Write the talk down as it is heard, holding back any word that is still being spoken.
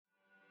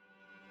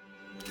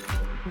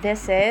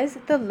This is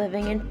the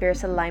Living in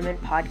Fierce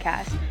Alignment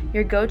podcast,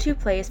 your go to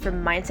place for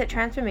mindset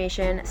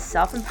transformation,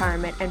 self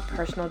empowerment, and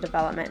personal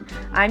development.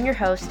 I'm your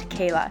host,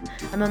 Kehla.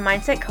 I'm a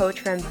mindset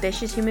coach for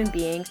ambitious human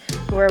beings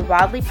who are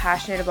wildly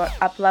passionate about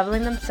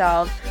upleveling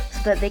themselves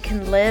so that they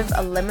can live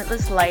a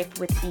limitless life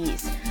with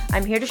ease.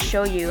 I'm here to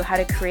show you how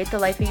to create the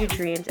life of your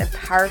dreams and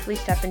powerfully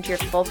step into your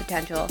full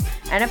potential,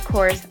 and of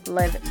course,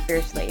 live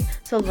fiercely.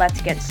 So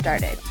let's get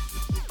started.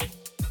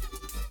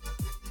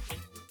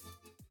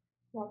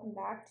 Welcome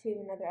back to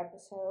another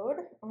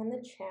episode on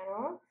the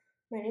channel.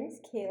 My name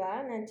is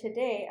Kehla, and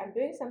today I'm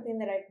doing something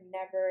that I've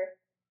never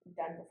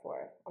done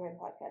before on my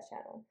podcast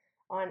channel.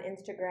 On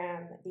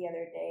Instagram the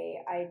other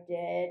day, I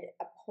did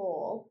a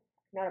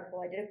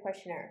I did a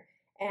questionnaire,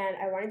 and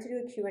I wanted to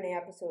do a Q&A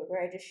episode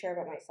where I just share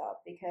about myself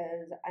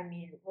because,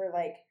 we're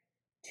like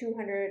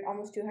 200,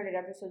 almost 200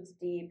 episodes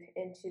deep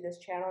into this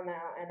channel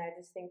now, and I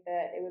just think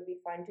that it would be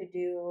fun to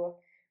do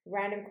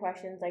random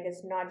questions. Like,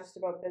 it's not just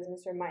about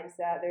business or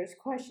mindset. There's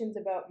questions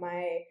about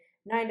my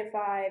 9 to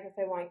 5, if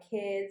I want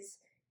kids,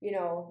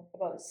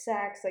 about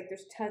sex. Like,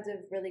 there's tons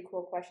of really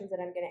cool questions that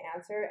I'm going to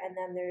answer. And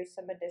then there's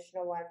some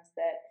additional ones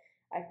that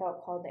I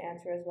felt called to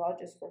answer as well,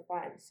 just for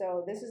fun.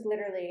 So this is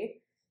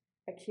literally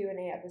a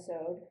Q&A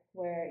episode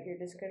where you're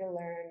just going to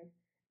learn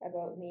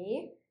about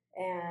me.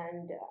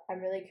 And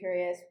I'm really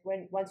curious,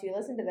 once you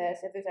listen to this,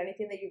 if there's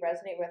anything that you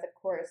resonate with, of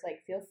course,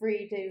 like, feel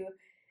free to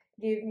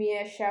give me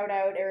a shout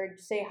out or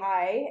say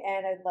hi,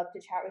 and I'd love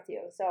to chat with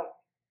you. So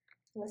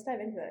let's dive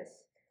into this.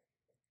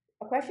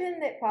 A question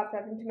that popped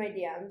up into my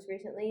DMs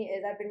recently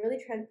is, I've been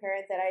really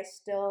transparent that I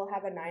still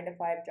have a 9 to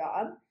 5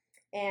 job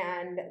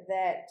and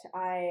that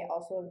I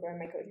also am growing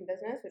my coaching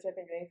business, which I've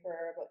been doing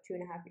for about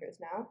 2.5 years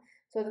now.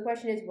 So the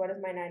question is, what is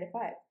my 9 to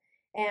 5?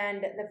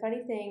 And the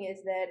funny thing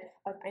is that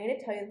I'm going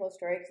to tell you the whole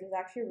story because it's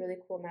actually a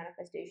really cool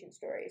manifestation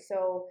story.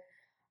 So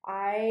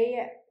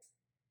I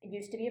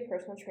used to be a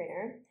personal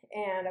trainer,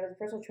 and I was a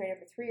personal trainer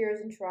for 3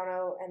 years in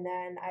Toronto, and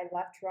then I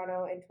left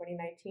Toronto in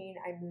 2019.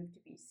 I moved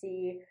to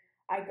BC.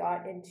 I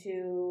got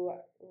into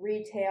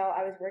retail.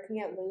 I was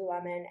working at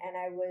Lululemon, and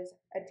I was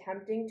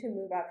attempting to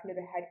move up into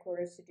the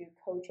headquarters to do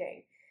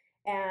coaching.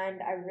 And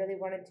I really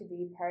wanted to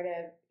be part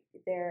of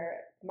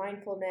their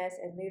mindfulness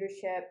and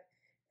leadership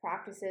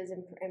practices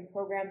and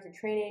programs and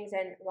trainings.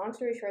 And long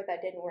story short,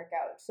 that didn't work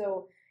out.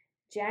 So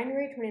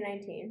January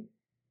 2019,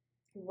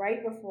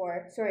 January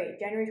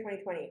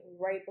 2020,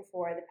 right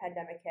before the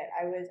pandemic hit,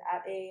 I was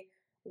at a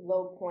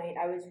low point.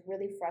 I was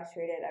really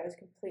frustrated. I was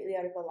completely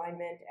out of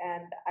alignment,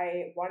 and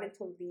I wanted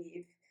to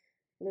leave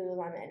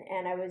Lululemon.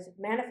 And I was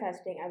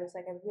manifesting. I was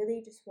like, I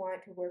really just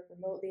want to work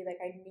remotely. Like,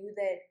 I knew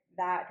that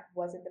that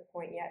wasn't the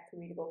point yet for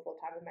me to go full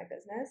time in my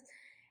business.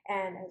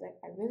 And I was like,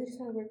 I really just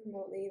want to work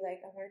remotely.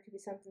 Like, I want it to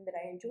be something that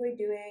I enjoy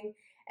doing.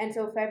 And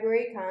so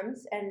February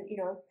comes, and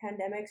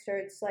pandemic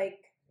starts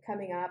like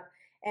coming up,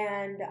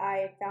 and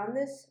I found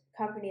this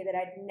company that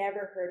I'd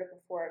never heard of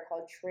before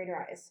called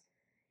Trainerize.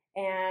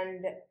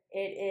 And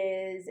it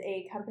is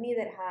a company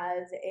that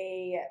has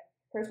a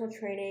personal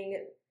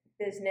training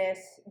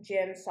business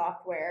gym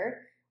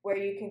software where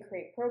you can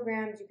create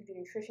programs, you can do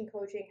nutrition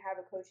coaching,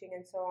 habit coaching,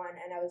 and so on.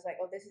 And I was like,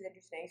 oh, this is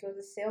interesting. So it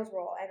was a sales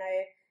role, and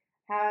I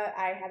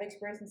have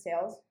experience in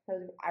sales.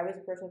 I was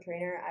a personal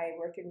trainer. I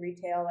worked in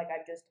retail. Like,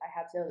 I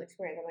have sales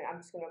experience. I'm like,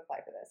 I'm just going to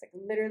apply for this. Like,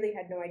 literally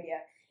had no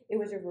idea. It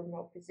was a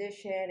remote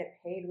position. It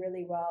paid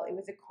really well. It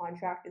was a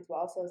contract as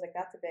well. So I was like,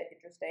 that's a bit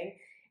interesting.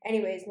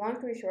 Anyways, long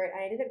story short,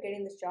 I ended up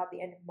getting this job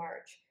the end of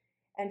March.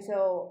 And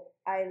so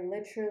I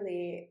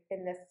literally,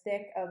 in the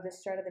thick of the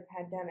start of the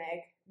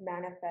pandemic,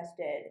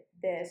 manifested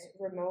this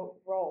remote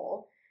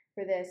role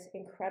for this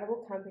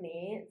incredible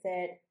company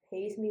that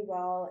pays me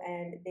well,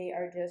 and they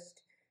are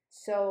just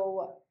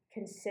so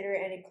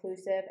considerate and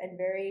inclusive and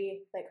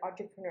very like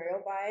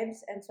entrepreneurial vibes.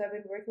 And so I've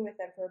been working with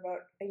them for about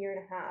a year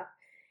and a half.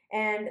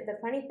 And the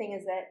funny thing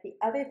is that the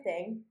other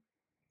thing,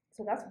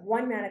 so that's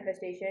one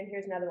manifestation.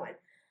 Here's another one.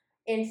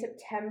 In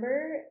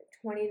September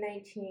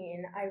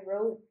 2019, I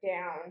wrote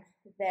down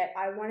that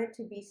I wanted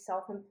to be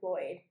self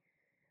employed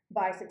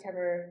by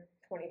September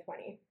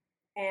 2020.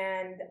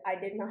 And I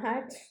did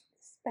not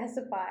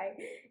specify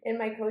in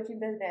my coaching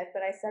business,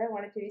 but I said I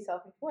wanted to be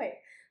self employed.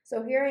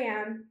 So here I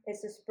am.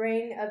 It's the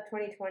spring of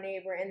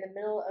 2020. We're in the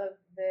middle of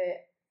the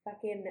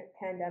fucking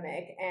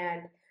pandemic,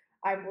 and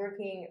I'm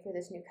working for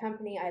this new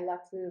company. I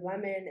left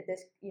Lululemon.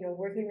 This,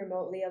 working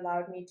remotely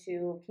allowed me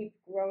to keep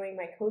growing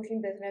my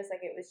coaching business.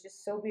 Like, it was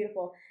just so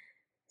beautiful.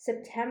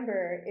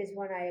 September is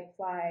when I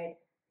applied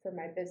for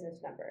my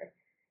business number,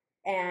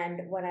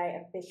 and when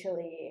I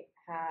officially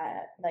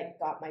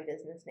got my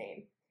business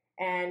name.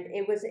 And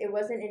it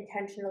wasn't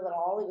intentional at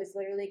all. It was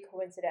literally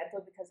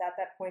coincidental because at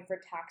that point, for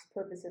tax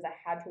purposes, I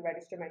had to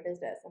register my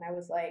business, and I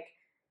was like,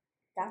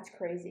 that's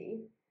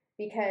crazy,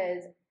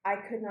 because I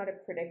could not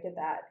have predicted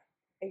that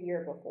a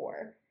year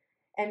before.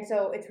 And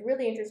so it's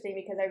really interesting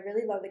because I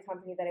really love the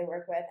company that I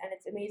work with. And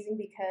it's amazing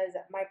because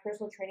my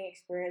personal training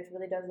experience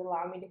really does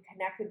allow me to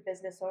connect with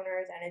business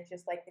owners. And it's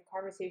just like the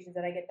conversations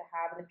that I get to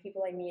have and the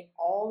people I meet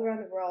all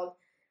around the world.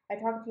 I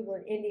talk to people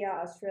in India,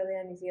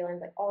 Australia, New Zealand,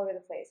 like all over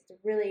the place. It's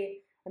a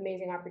really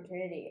amazing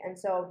opportunity. And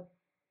so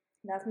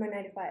that's my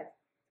 9 to 5.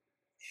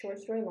 Short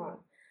story long.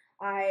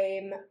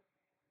 I'm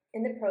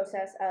in the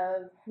process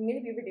of, I'm going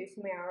to be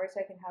reducing my hours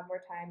so I can have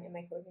more time in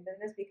my coaching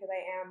business because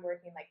I am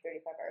working like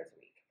 35 hours a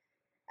week.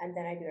 And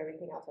then I do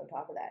everything else on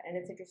top of that. And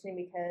it's interesting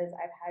because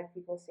I've had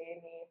people say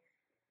to me,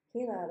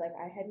 Kehla, like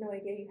I had no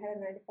idea you had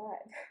a 9 to 5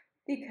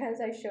 because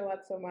I show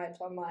up so much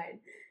online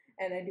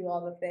and I do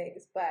all the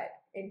things. But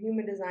in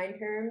human design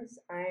terms,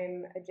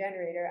 I'm a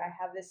generator. I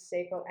have this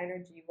sacral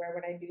energy where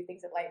when I do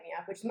things that light me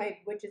up, which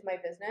is my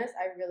business,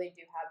 I really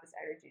do have this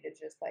energy to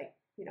just like,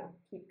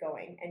 keep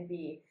going and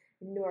be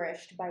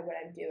nourished by what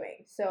I'm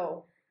doing.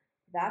 So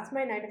that's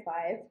my 9 to 5.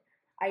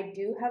 I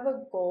do have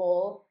a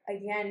goal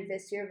again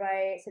this year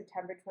by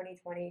September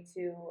 2020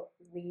 to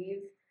leave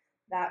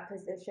that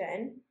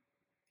position.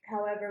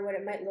 However, what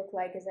it might look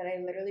like is that I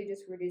literally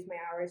just reduce my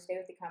hours, stay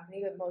with the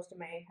company, but most of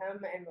my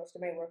income and most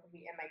of my work will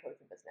be in my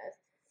coaching business.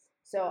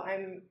 So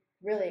I'm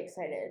really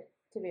excited,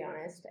 to be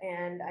honest,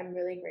 and I'm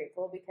really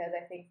grateful because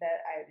I think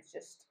that I was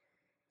just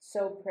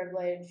so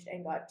privileged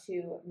and got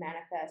to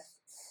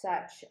manifest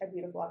such a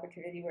beautiful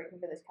opportunity working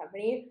for this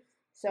company.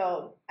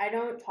 So I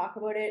don't talk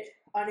about it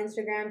on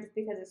Instagram just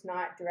because it's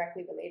not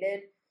directly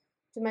related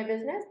to my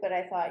business, but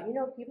I thought,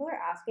 people are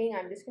asking,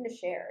 I'm just going to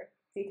share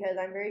because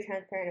I'm very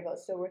transparent about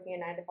still working a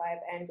 9 to 5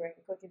 and growing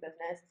a coaching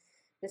business,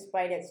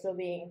 despite it still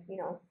being,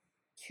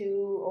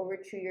 over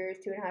 2 years,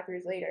 2.5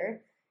 years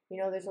later.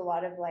 There's a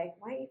lot of like,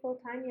 why ain't you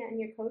full time yet in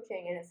your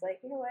coaching? And it's like,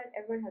 you know what?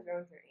 Everyone has their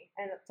own journey.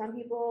 And some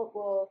people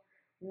will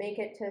make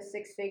it to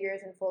 6 figures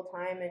and full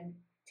time in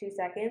 2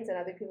 seconds, and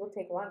other people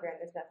take longer, and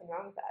there's nothing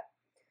wrong with that.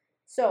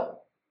 So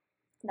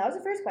that was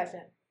the first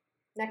question.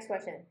 Next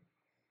question.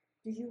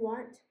 Do you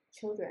want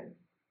children?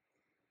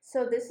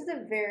 So this is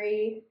a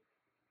very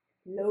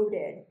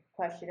loaded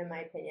question in my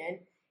opinion,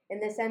 in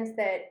the sense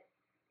that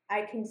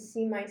I can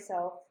see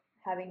myself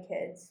having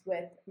kids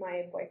with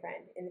my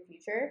boyfriend in the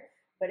future,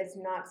 but it's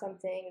not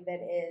something that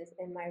is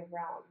in my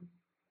realm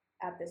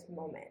at this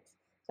moment.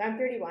 So I'm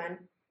 31,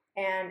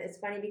 and it's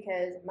funny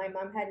because my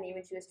mom had me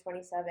when she was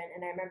 27,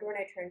 and I remember when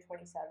I turned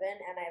 27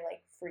 and I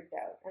like freaked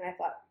out and I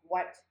thought,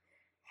 what?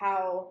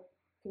 How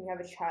can you have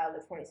a child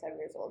at 27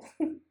 years old?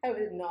 I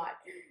was not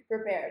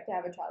prepared to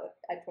have a child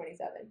at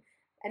 27.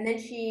 And then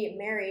she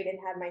married and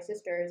had my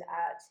sisters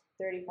at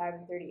 35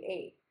 and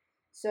 38.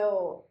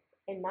 So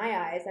in my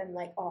eyes, I'm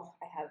like, oh,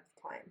 I have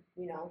time.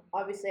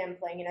 Obviously I'm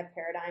playing in a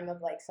paradigm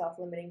of like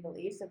self-limiting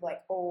beliefs of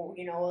like, oh,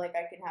 like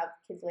I can have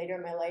kids later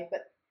in my life.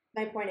 But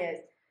my point is,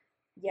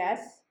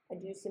 yes, I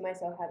do see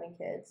myself having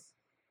kids.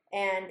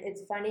 And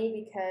it's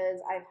funny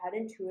because I've had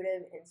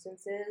intuitive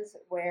instances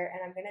where, and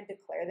I'm going to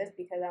declare this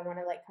because I want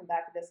to like come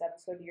back to this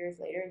episode years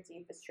later and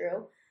see if it's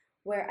true,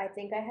 where I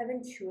think I have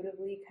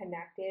intuitively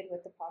connected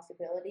with the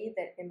possibility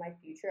that in my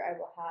future I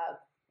will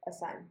have a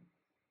son,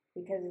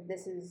 because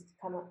this has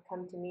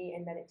come to me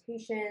in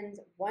meditations.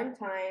 One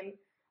time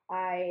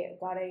I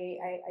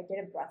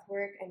did a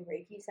breathwork and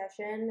Reiki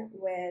session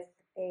with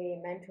a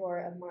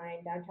mentor of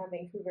mine downtown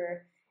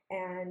Vancouver.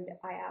 And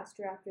I asked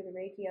her after the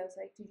Reiki, I was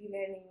like, did you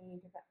get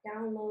any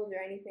downloads or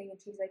anything? And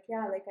she's like,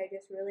 yeah, like I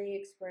just really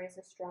experienced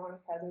a strong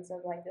presence of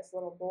like this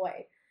little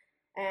boy.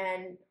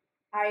 And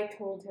I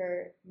told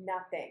her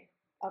nothing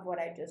of what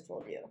I just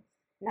told you.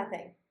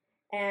 Nothing.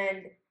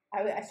 And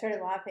I started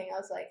laughing. I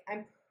was like,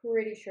 I'm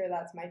pretty sure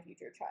that's my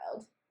future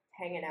child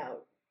hanging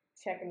out,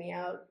 checking me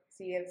out,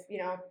 see if,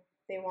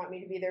 they want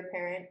me to be their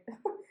parent.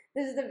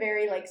 This is a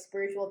very like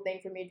spiritual thing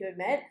for me to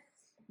admit,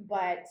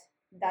 but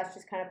that's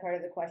just kind of part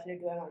of the question of,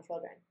 do I want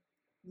children?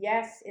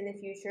 Yes, in the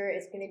future,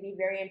 it's going to be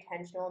very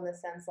intentional in the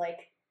sense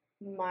like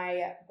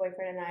my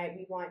boyfriend and I,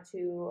 we want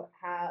to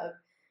have,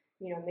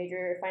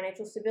 major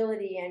financial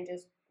stability and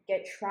just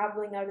get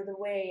traveling out of the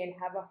way and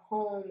have a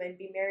home and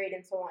be married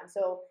and so on.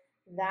 So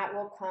that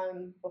will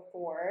come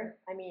before.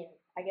 I mean,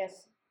 I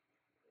guess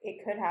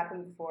it could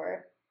happen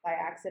before by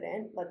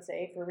accident, let's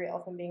say, for real,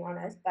 if I'm being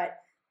honest, but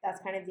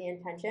that's kind of the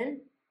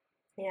intention.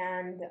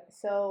 And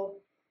so,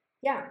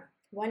 yeah,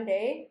 one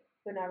day,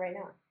 but not right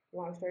now.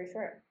 Long story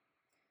short.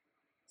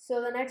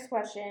 So the next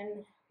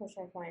question, which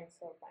I find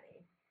so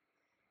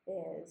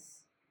funny,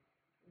 is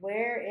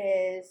where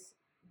is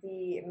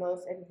the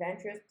most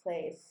adventurous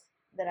place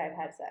that I've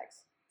had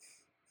sex?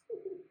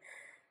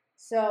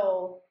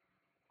 So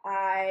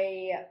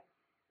I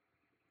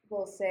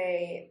will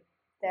say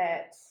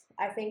that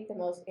I think the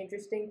most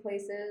interesting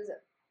places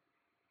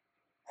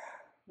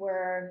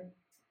were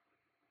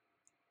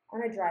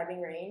on a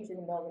driving range in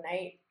the middle of the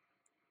night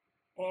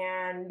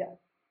and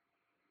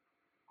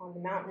on the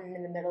mountain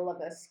in the middle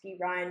of a ski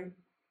run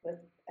with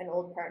an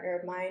old partner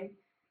of mine,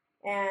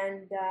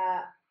 and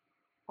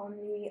on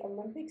the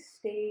Olympic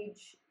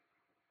stage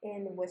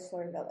in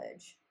Whistler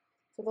Village.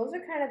 So those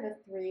are kind of the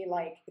three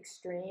like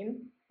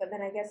extreme, but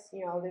then I guess,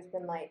 there's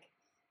been like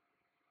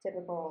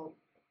typical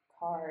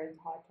cars,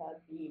 hot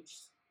tub, beach,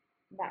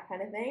 that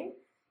kind of thing.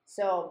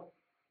 So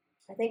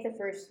I think the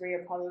first three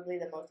are probably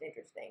the most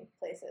interesting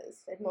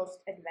places, the most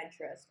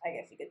adventurous, I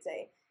guess you could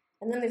say.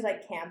 And then there's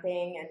like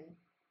camping and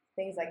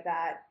things like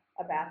that,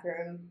 a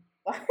bathroom,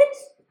 but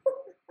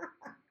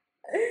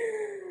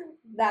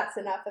that's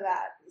enough of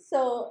that.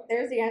 So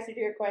there's the answer to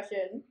your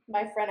question.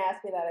 My friend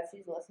asked me that. If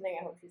she's listening,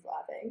 I hope she's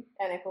laughing,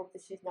 and I hope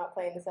that she's not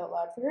playing this out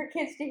loud for her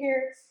kids to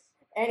hear.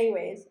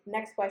 Anyways,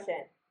 next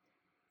question.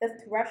 The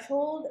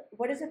threshold,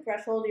 what is the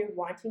threshold you're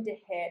wanting to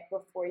hit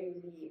before you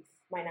leave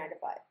my 9 to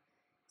 5?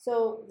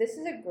 So this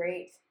is a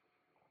great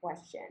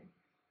question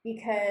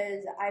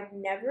because I've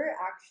never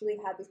actually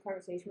had this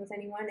conversation with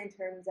anyone in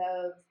terms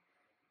of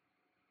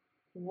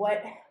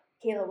what,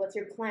 Kayla, what's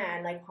your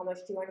plan? Like, how much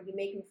do you want to be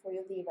making before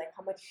you leave? Like,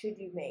 how much should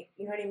you make?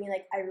 You know what I mean?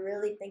 Like, I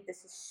really think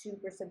this is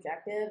super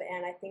subjective,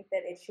 and I think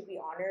that it should be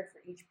honored for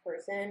each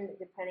person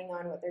depending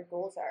on what their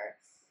goals are.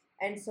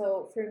 And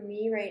so for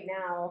me right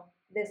now,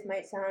 this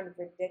might sound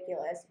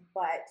ridiculous,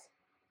 but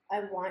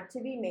I want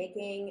to be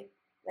making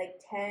like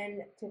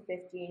 10 to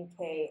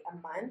 15K a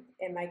month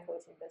in my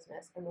coaching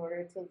business in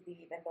order to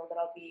leave and know that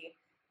I'll be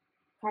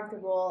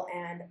comfortable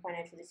and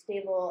financially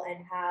stable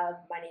and have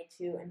money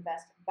to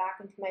invest back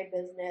into my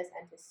business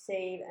and to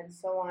save and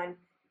so on.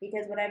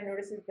 Because what I've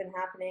noticed has been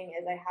happening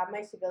is I have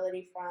my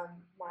stability from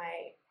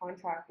my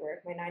contract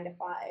work, my 9 to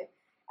 5,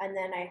 and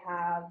then I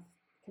have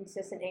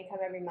consistent income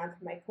every month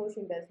from my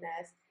coaching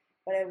business.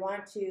 But I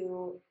want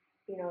to,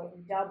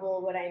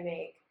 double what I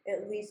make,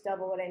 at least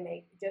double what I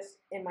make just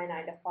in my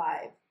 9 to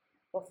 5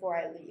 before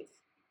I leave.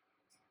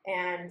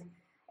 And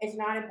it's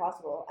not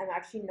impossible. I'm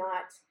actually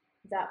not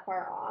that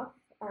far off.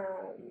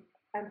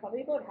 I'm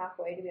probably about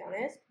halfway, to be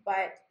honest,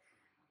 but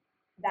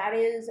that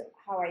is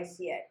how I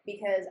see it,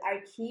 because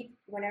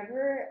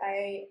whenever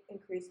I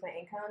increase my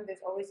income,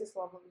 there's always this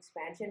level of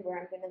expansion where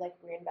I'm going to like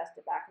reinvest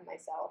it back in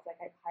myself. Like,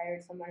 I've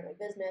hired someone in my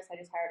business. I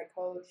just hired a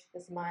coach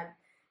this month.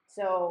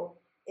 So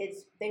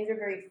things are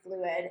very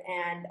fluid,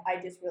 and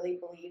I just really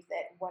believe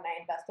that when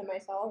I invest in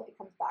myself, it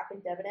comes back in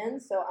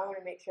dividends. So I want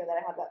to make sure that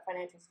I have that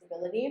financial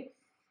stability.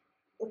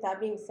 With that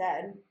being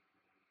said,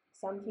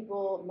 some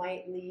people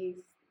might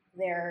leave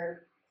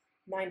their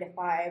 9 to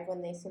 5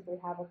 when they simply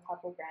have a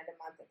couple grand a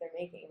month that they're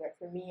making. But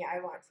for me, I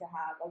want to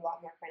have a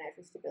lot more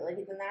financial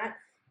stability than that.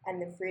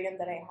 And the freedom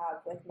that I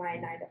have with my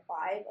 9 to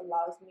 5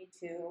 allows me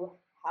to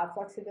have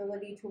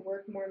flexibility to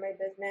work more in my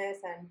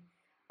business, and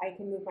I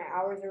can move my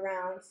hours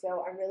around.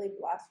 So I'm really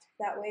blessed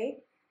that way.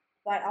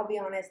 But I'll be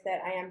honest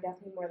that I am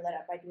definitely more lit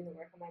up by doing the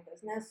work in my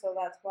business. So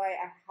that's why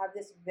I have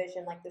this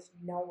vision, like this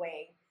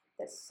knowing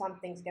that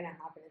something's going to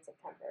happen in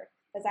September.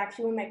 That's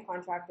actually when my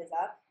contract is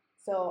up.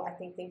 So I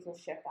think things will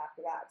shift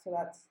after that. So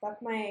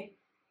that's my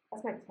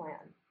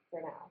plan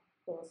for now.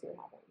 So we'll see what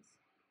happens.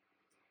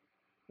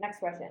 Next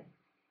question.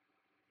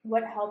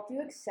 What helped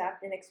you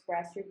accept and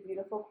express your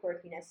beautiful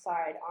quirkiness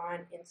side on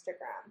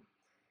Instagram?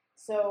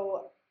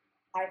 So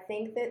I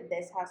think that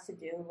this has to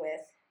do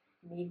with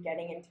me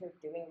getting into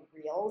doing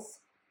reels.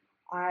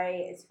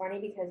 It's funny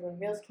because when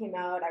reels came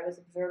out, I was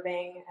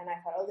observing and I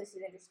thought, oh, this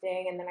is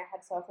interesting. And then I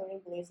had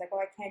self-limiting beliefs like, oh,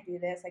 I can't do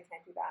this, I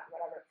can't do that,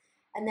 whatever.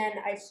 And then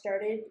I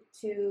started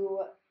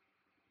to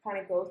kind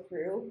of go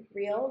through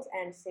reels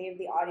and save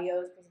the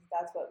audios because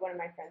that's what one of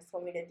my friends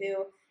told me to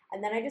do.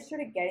 And then I just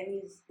started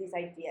getting these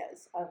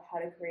ideas of how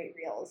to create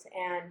reels.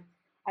 And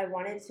I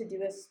wanted to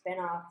do a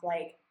spin-off,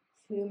 like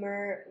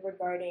humor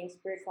regarding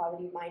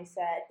spirituality,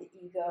 mindset, the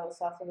ego,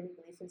 self-limiting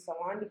beliefs, and so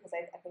on, because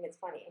I think it's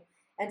funny.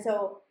 And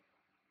so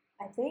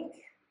I think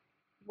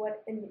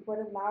what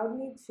allowed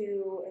me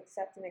to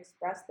accept and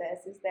express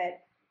this is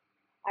that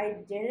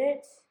I did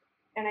it,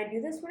 and I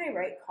do this when I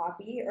write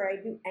copy or I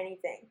do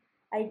anything.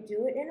 I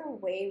do it in a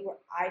way where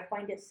I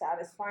find it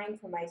satisfying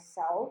for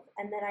myself,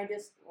 and then I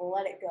just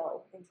let it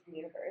go into the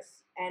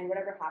universe, and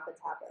whatever happens,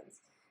 happens.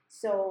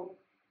 So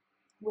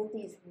with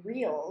these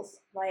reels,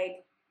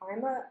 like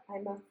I'm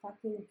a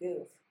fucking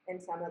goof in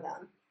some of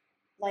them.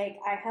 Like,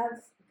 I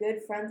have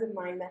good friends of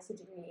mine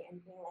messaging me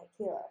and being like,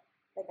 Kayla,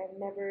 like, I've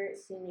never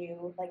seen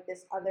you like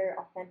this other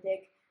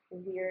authentic,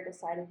 weird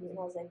side of me. And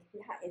I was like,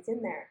 yeah, it's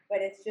in there, but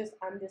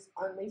I'm just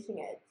unleashing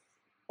it.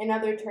 In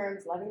other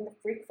terms, letting the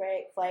freak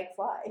flag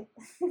fly.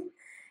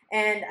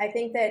 And I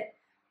think that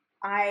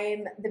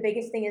the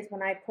biggest thing is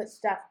when I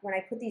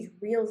put these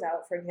reels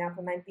out, for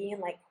example, and I'm being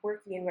like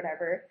quirky and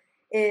whatever,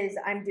 is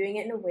I'm doing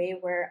it in a way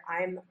where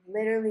I'm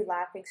literally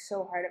laughing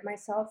so hard at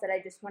myself that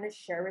I just want to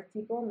share with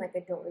people, and like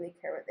I don't really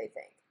care what they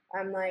think.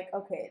 I'm like,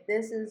 okay,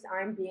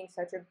 I'm being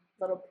such a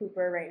little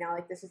pooper right now.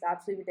 Like, this is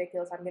absolutely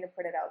ridiculous. I'm going to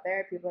put it out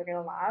there. People are going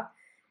to laugh,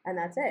 and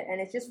that's it. And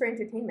it's just for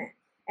entertainment.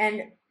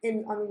 And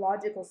on the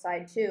logical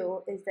side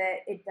too, is that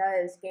it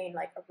does gain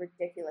like a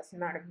ridiculous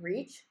amount of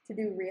reach to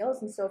do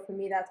reels. And so for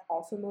me, that's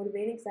also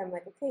motivating because I'm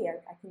like, okay,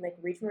 I can like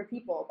reach more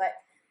people. But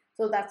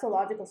so that's the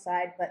logical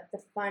side. But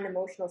the fun,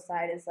 emotional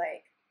side is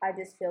like, I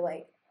just feel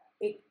like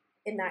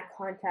in that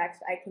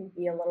context, I can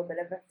be a little bit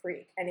of a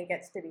freak and it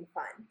gets to be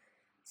fun.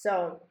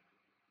 So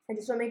I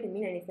just don't make it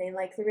mean anything.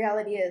 Like, the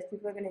reality is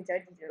people are going to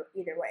judge you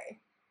either way.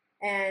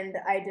 And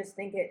I just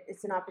think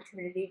it's an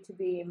opportunity to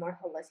be more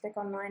holistic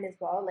online as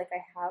well. Like, I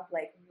have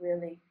like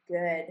really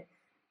good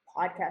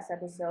podcast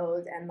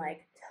episodes and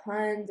like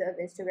tons of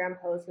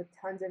Instagram posts with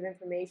tons of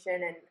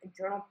information and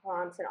journal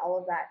prompts and all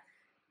of that.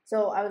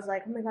 So I was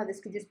like, oh my God,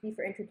 this could just be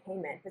for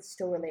entertainment, but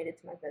still related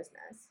to my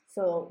business.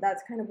 So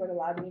that's kind of what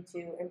allowed me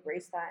to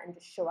embrace that and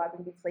just show up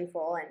and be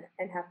playful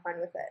and have fun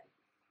with it.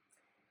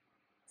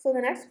 So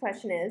the next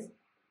question is,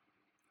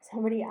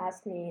 somebody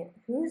asked me,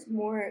 who's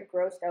more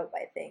grossed out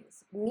by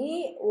things,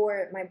 me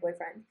or my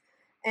boyfriend?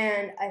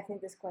 And I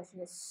think this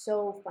question is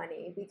so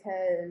funny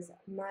because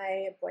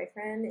my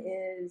boyfriend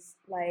is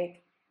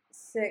like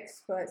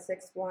 6 foot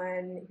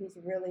 6'1". He's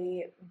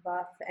really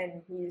buff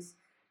and he's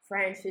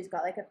French. He's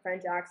got like a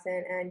French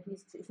accent and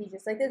he's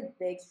just like this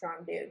big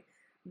strong dude.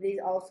 But he's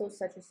also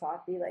such a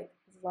softie, like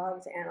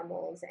loves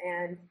animals,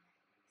 and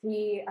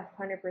he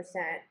 100%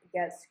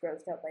 gets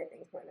grossed out by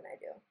things more than I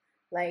do.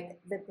 Like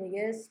the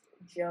biggest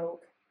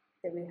joke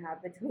that we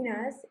have between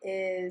us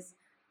is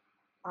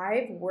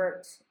I've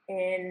worked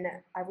in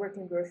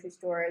grocery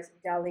stores,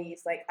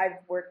 delis, like I've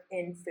worked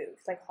in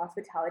foods, like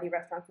hospitality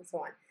restaurants and so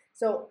on.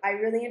 So I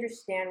really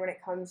understand when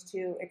it comes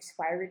to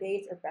expiry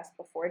dates or best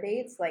before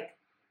dates, like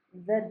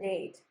the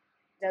date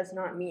does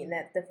not mean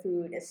that the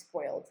food is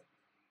spoiled,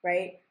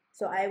 right?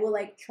 So I will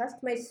like trust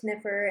my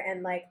sniffer,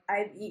 and like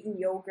I've eaten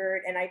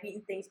yogurt and I've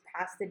eaten things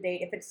past the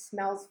date. If it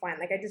smells fine,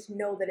 like I just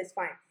know that it's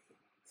fine.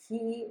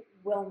 He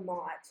will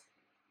not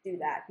do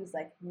that. He's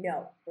like,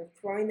 no, we're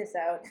throwing this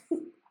out.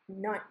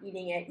 I'm not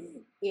eating it.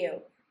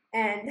 Ew.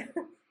 And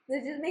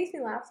it just makes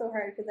me laugh so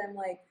hard because I'm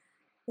like,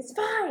 it's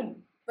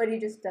fine. But he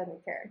just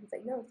doesn't care. He's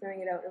like, no, I'm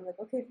throwing it out. And I'm like,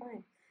 okay,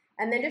 fine.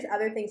 And then just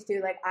other things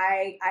too. Like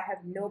I have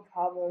no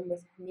problem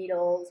with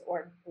needles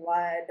or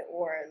blood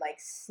or like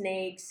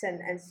snakes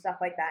and stuff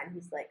like that. And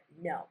he's like,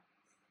 no,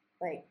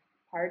 like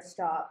hard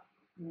stop,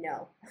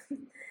 no.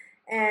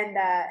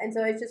 And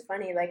so it's just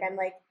funny. Like I'm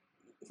like,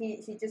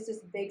 he's just this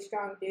big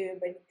strong dude,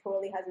 but he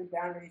totally has his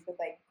boundaries with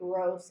like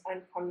gross,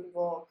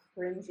 uncomfortable,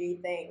 cringy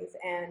things.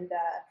 And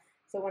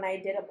so when I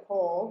did a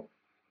poll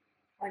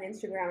on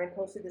Instagram, I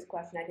posted this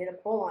question. I did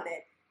a poll on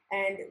it,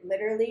 and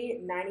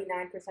literally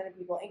 99% of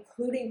people,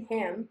 including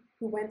him,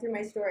 who went through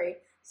my story,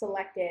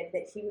 selected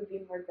that he would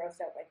be more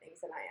grossed out by things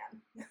than I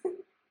am.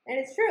 And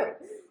it's true.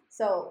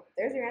 So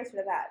there's your answer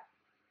to that.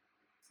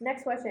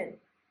 Next question.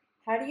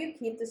 How do you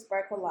keep the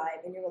spark alive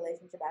in your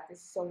relationship after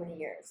so many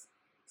years?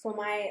 So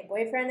my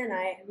boyfriend and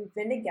I, we've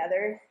been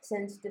together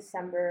since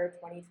December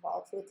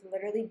 2012. So it's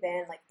literally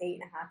been like 8.5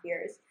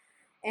 years.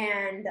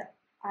 And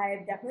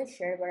I've definitely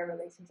shared about our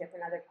relationship in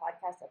other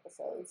podcast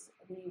episodes.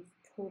 We've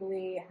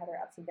totally had our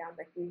ups and downs.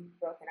 Like we've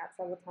broken up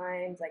several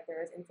times. Like there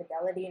was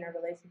infidelity in our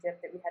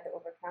relationship that we had to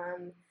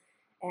overcome.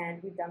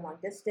 And we've done long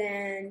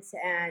distance,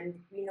 and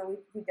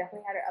we've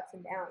definitely had our ups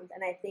and downs.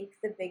 And I think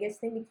the biggest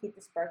thing to keep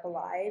the spark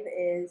alive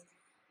is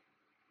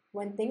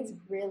when things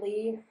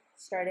really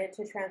started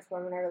to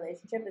transform in our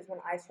relationship is when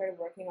I started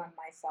working on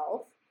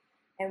myself.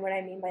 And what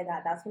I mean by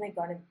that, that's when I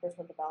got into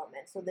personal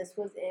development. So this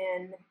was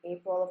in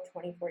April of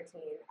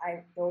 2014.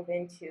 I dove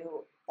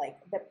into like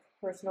the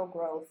personal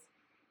growth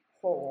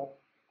hole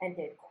and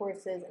did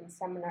courses and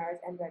seminars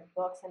and read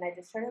books, and I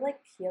just started like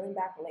peeling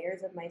back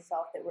layers of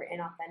myself that were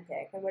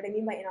inauthentic. And what I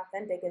mean by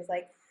inauthentic is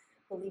like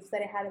beliefs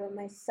that I had about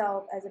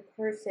myself as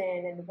a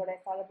person and what I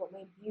thought about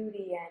my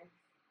beauty and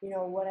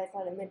what I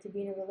thought it meant to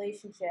be in a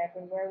relationship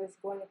and where I was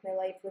going with my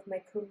life, with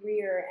my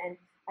career. And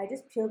I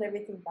just peeled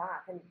everything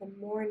back. And the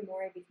more and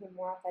more I became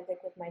more authentic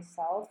with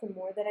myself, the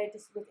more that I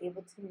just was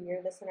able to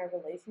mirror this in our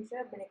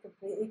relationship. And it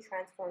completely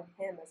transformed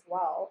him as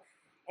well.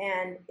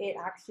 And it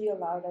actually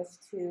allowed us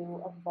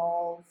to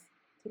evolve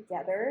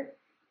together.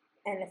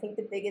 And I think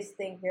the biggest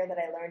thing here that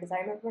I learned is I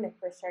remember when I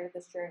first started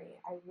this journey,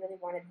 I really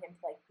wanted him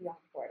to like be on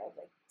board. I was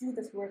like, do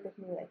this work with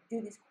me, like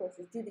do these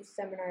courses, do these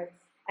seminars.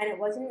 And it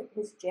wasn't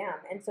his jam.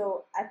 And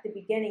so at the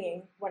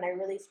beginning, when I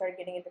really started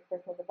getting into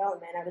personal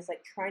development, I was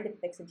like trying to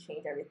fix and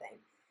change everything.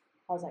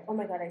 I was like, oh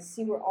my God, I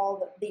see where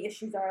all the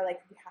issues are. Like,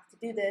 we have to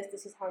do this.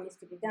 This is how it needs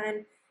to be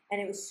done.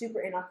 And it was super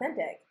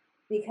inauthentic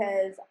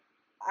because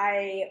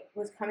I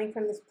was coming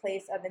from this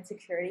place of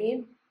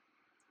insecurity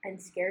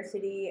and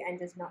scarcity and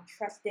just not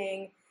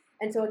trusting.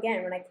 And so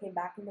again, when I came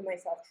back into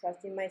myself,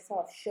 trusting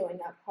myself, showing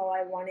up how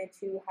I wanted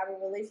to have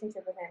a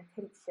relationship with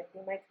him,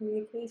 shifting my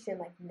communication,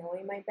 like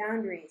knowing my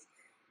boundaries,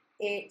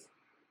 it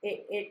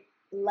it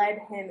led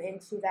him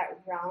into that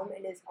realm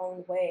in his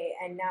own way.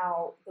 And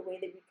now the way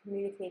that we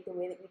communicate, the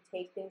way that we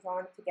take things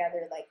on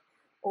together, like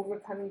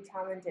overcoming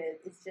challenges,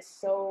 is just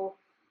so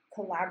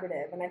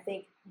collaborative. And I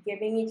think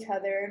giving each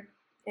other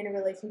in a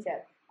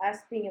relationship, us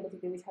being able to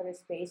give each other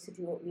space to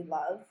do what we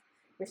love,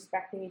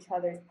 respecting each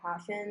other's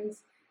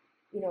passions,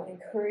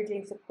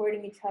 encouraging,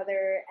 supporting each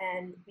other,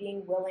 and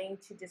being willing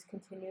to just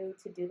continue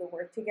to do the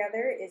work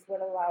together is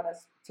what allowed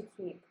us to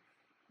keep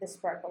the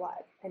spark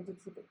alive and to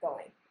keep it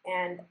going.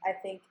 And I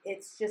think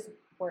it's just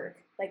work.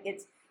 Like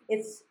it's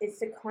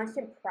a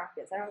constant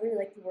practice. I don't really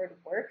like the word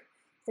work.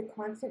 It's a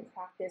constant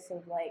practice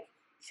of like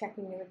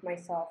checking in with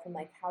myself and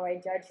like how I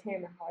judge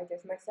him and how I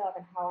judge myself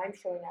and how I'm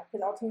showing up.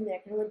 Because ultimately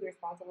I can only be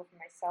responsible for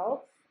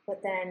myself,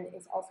 but then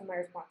it's also my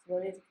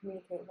responsibility to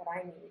communicate what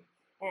I need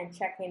and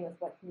check in with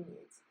what he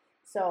needs.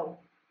 So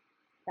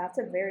That's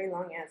a very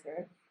long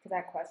answer to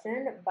that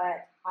question,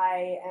 but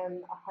I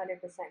am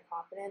 100%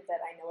 confident that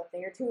I know a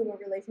thing or two about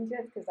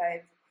relationships because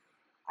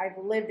I've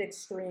lived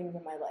extremes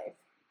in my life.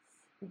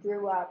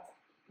 Grew up,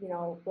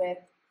 with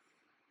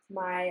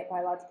my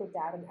biological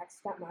dad and ex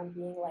stepmom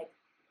being like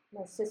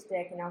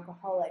narcissistic and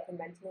alcoholic and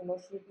mentally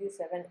emotionally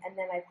abusive, and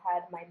then I've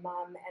had my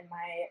mom and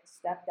my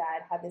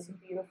stepdad have this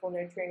beautiful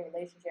nurturing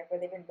relationship where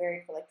they've been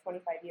married for like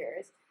 25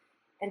 years,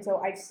 and so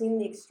I've seen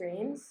the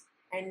extremes.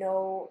 I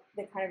know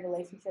the kind of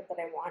relationship that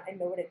I want. I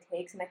know what it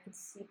takes, and I can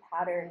see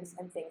patterns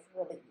and things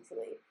really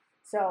easily.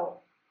 So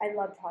I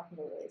love talking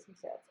about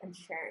relationships and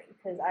sharing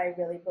because I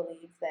really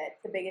believe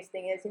that the biggest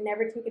thing is you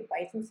never take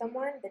advice from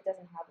someone that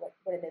doesn't have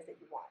what it is that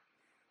you want.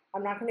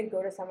 I'm not going to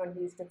go to someone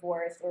who's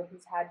divorced or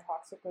who's had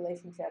toxic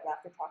relationship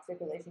after toxic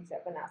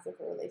relationship and ask them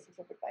for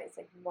relationship advice.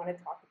 Like, you want to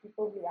talk to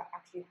people who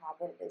actually have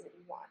what it is that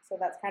you want. So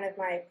that's kind of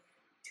my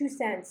 2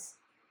 cents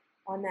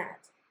on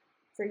that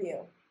for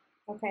you.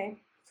 Okay.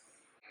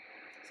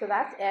 So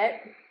that's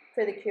it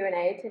for the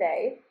Q&A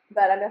today.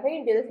 But I'm definitely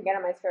going to do this again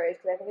on my stories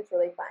because I think it's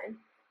really fun.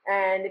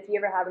 And if you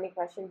ever have any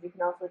questions, you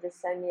can also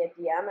just send me a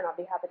DM and I'll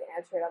be happy to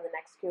answer it on the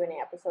next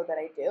Q&A episode that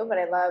I do. But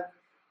I love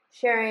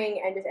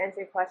sharing and just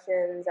answering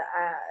questions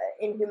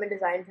in human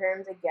design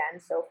terms. Again,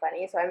 so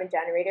funny. So I'm a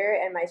generator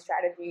and my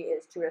strategy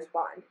is to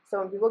respond. So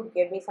when people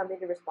give me something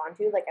to respond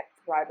to, like, I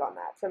thrive on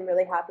that. So I'm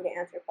really happy to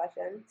answer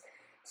questions.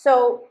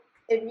 So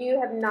if you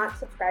have not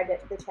subscribed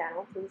yet to the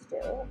channel, please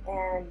do,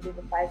 and leave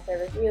a 5-star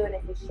review. And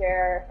if you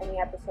share any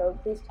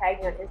episode, please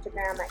tag me on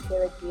Instagram at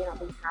Kehla G, and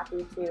I'll be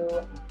happy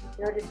to,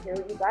 just hear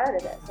what you got out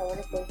of it. So I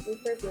want to thank you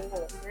for being a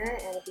listener,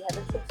 and if you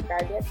haven't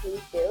subscribed yet,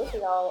 please do,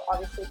 because I'll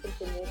obviously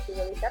continue to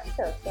release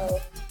episodes. So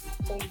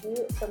thank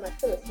you so much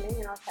for listening,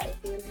 and I'll chat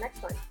with you in the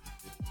next one.